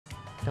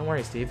Don't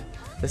worry, Steve.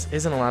 This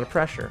isn't a lot of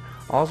pressure.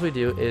 All we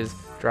do is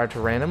drive to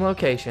random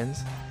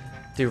locations,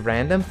 do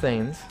random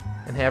things,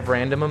 and have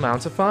random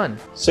amounts of fun.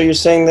 So you're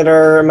saying that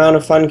our amount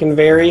of fun can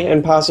vary,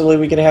 and possibly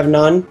we could have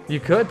none? You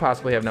could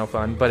possibly have no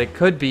fun, but it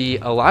could be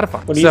a lot of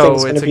fun. What do you think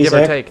it's So gonna it's a be, give or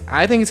Zach? take.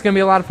 I think it's going to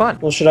be a lot of fun.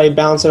 Well, should I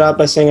balance it out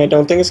by saying I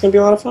don't think it's going to be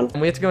a lot of fun?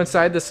 And we have to go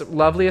inside this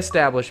lovely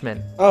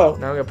establishment. Oh.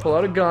 Now I'm going to pull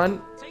out a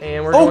gun,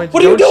 and we're Oh, going to...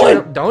 what are you don't doing?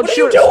 shoot him. Don't What are shoot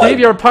you him. doing? Steve,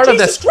 you're a part of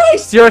Jesus this.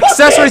 Christ! You're Fuck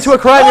accessory this! to a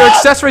crime. You're Ah!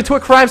 accessory to a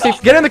crime,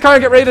 Steve. Get in the car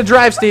and get ready to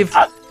drive, Steve.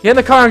 Get in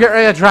the car and get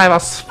ready to drive. I'll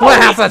split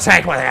half the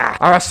tank with you.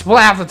 Or I'll split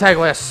half the tank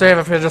with you, Steve,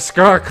 if you just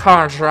go in the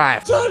car and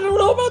drive. I don't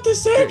know about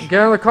this, Zach.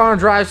 Get in the car and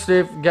drive,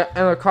 Steve. Get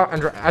in the car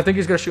and drive. I think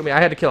he's gonna shoot me. I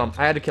had to kill him.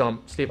 I had to kill him.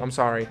 Steve, I'm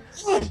sorry.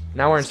 What?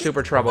 Now we're in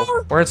super trouble.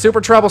 We're in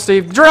super trouble,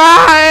 Steve.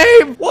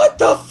 Drive! What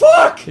the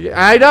fuck?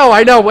 I know.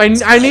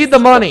 I need the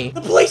money.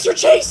 The police are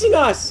chasing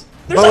us!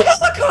 There's But- a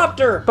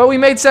helicopter! But we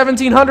made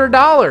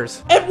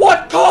 $1,700. At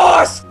what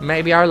cost?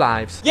 Maybe our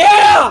lives.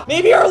 Yeah!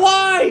 Maybe our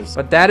lives!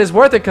 But that is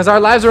worth it because our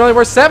lives are only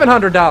worth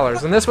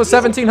 $700, and this was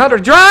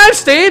 $1,700. Drive,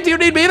 Steve. Do you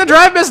need me to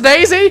drive, Miss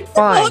Daisy?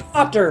 Fine.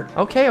 Helicopter!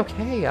 Okay.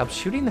 I'm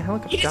shooting the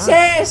helicopter. Eat his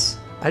ass!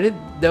 I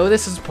didn't know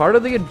this is part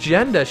of the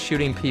agenda,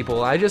 shooting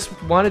people. I just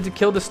wanted to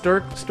kill the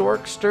stork.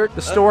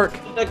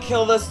 To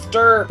kill the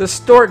stir. The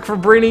stork for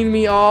bringing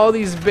me all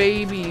these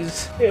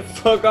babies.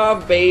 Fuck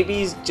off,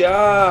 babies.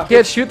 Duh.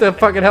 Can't shoot the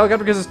fucking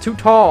helicopter because it's too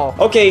tall.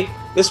 Okay,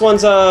 this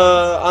one's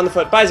on the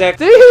foot. Bye, Zach.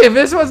 Steve,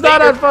 this one's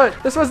not on foot.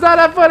 This one's not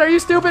on foot. Are you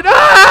stupid?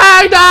 Ah,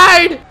 I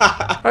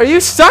died. Are you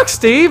stuck,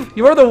 Steve?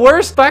 You are the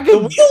worst The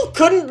fucking... wheel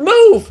couldn't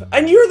move,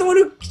 and you're the one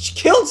who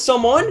killed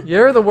someone.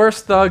 You're the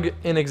worst thug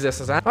in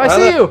existence. I Well,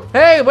 see you.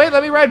 Hey, wait,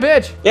 let me ride,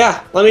 bitch.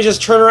 Yeah, let me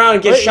just turn around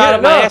and get Wait, shot yeah,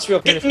 at my no. ass real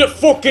quick. Get in the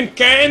fucking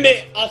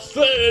candy. I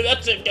swear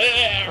that's it.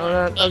 Hold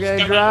on.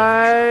 Okay,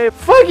 drive.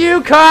 Fuck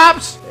you,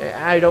 cops.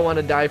 I don't want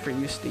to die for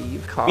you,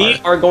 Steve. Car. We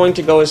are going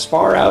to go as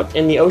far out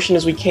in the ocean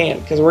as we can,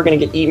 because we're going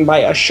to get eaten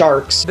by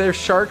sharks. There's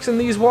sharks in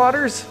these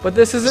waters, but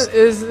this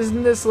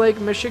isn't this Lake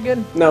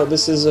Michigan? No,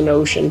 this is an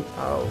ocean.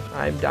 Oh,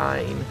 I'm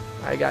dying.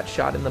 I got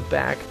shot in the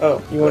back.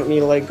 Oh, you want me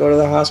to, like, go to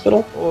the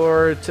hospital?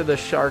 Or to the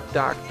shark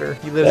doctor.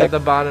 He lives Heck. at the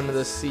bottom of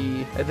the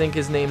sea. I think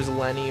his name's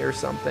Lenny or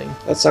something.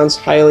 That sounds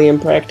highly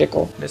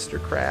impractical. Mr.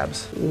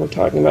 Krabs. We're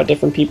talking about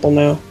different people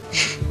now.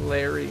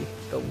 Larry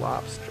the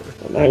lobster.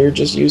 Now you're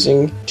just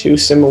using two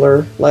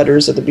similar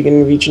letters at the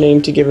beginning of each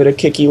name to give it a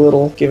kicky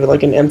little, give it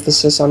like an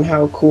emphasis on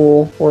how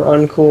cool or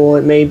uncool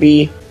it may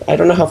be. I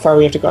don't know how far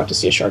we have to go out to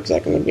see a shark,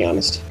 Zach, I'm gonna be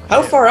honest.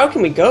 How far out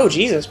can we go?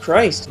 Jesus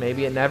Christ.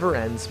 Maybe it never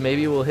ends.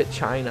 Maybe we'll hit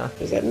China.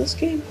 Is that in this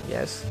game?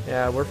 Yes.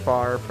 Yeah, we're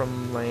far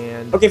from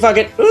land. Okay, fuck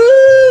it.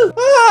 Ooh!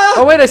 Ah!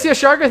 Oh, wait, I see a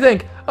shark, I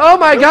think. Oh,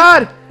 my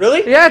God.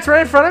 Really? Yeah, it's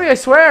right in front of me, I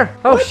swear.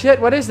 Oh, What? shit,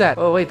 what is that?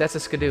 Oh, wait, that's a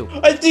skidoo.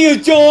 I see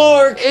a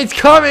shark! It's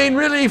coming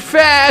really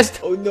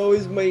fast. Oh no,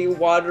 it's my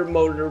water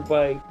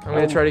motorbike. I'm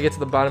gonna try to get to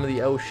the bottom of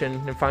the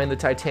ocean and find the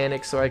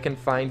Titanic so I can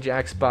find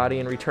Jack's body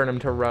and return him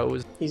to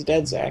Rose. He's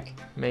dead, Zach.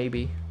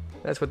 Maybe.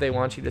 That's what they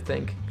want you to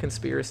think.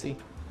 Conspiracy.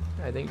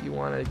 I think you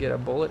want to get a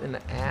bullet in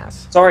the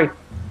ass. Sorry.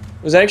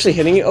 Was that actually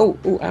hitting you? Oh,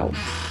 ooh, ow.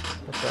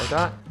 That's what I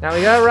thought. Now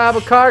we gotta rob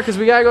a car because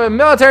we gotta go to a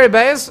military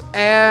base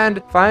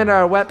and find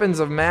our weapons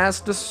of mass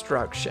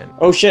destruction.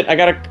 Oh shit, I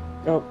gotta...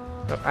 Oh.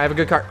 Oh, I have a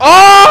good car.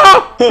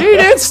 Oh! He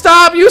didn't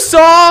stop! You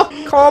saw!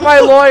 Call my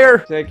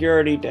lawyer. Zach, you're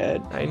already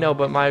dead. I know,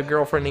 but my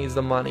girlfriend needs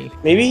the money.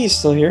 Maybe he's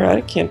still here.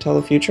 I can't tell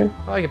the future.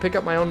 Oh, I can pick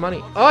up my own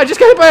money. Oh, I just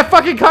got hit by a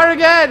fucking car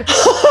again!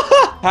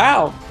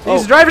 How?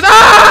 These Oh, drivers.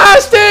 Ah,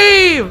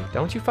 Steve!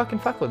 Don't you fucking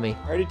fuck with me.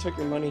 I already took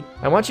your money.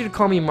 I want you to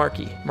call me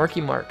Marky.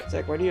 Marky Mark.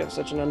 Zach, why do you have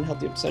such an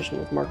unhealthy obsession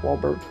with Mark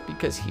Wahlberg?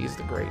 Because he's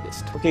the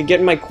greatest. Okay, get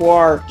in my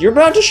car. You're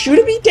about to shoot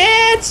at me,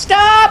 Dad!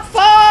 Stop!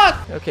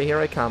 Fuck! Okay, here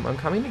I come. I'm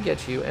coming to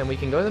get you, and we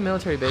can go to the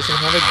military base and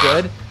have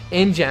a good,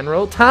 in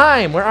general,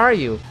 time. Where are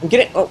you? I'm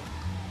getting... Oh.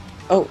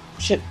 Oh,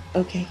 shit.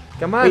 Okay.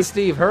 Come on, Wait.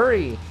 Steve,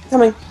 hurry.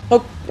 Coming.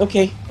 Oh,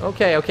 okay.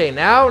 Okay,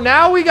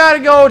 now we gotta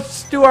go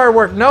do our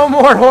work. No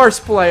more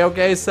horseplay,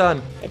 okay,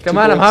 son? Come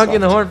on, I'm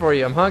honking the horn for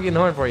you. I'm honking the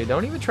horn for you.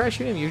 Don't even try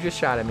shooting him. You just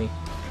shot at me.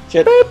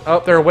 Shit.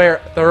 Oh, they're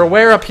aware. They're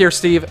aware up here,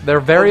 Steve. They're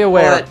very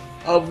aware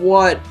Of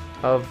what?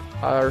 of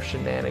our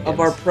shenanigans. Of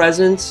our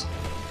presence?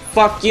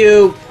 Fuck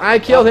you. I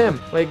killed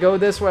him. Wait, go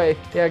this way.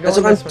 Yeah, go That's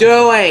in what this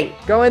I'm way. doing.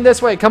 Go in this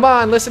way. Come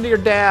on, listen to your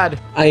dad.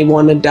 I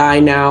want to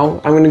die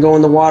now. I'm gonna go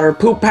in the water.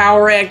 Poop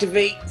power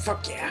activate.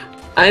 Fuck yeah.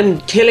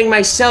 I'm killing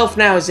myself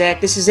now,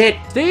 Zach. This is it.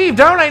 Steve,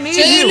 don't I need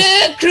you?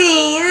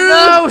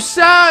 No,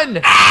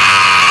 son!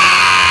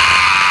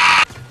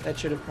 That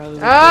should have probably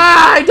been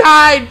Ah, I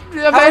died!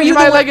 How are Avenge you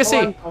my the one- legacy!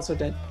 Oh, I'm also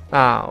dead.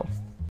 Oh,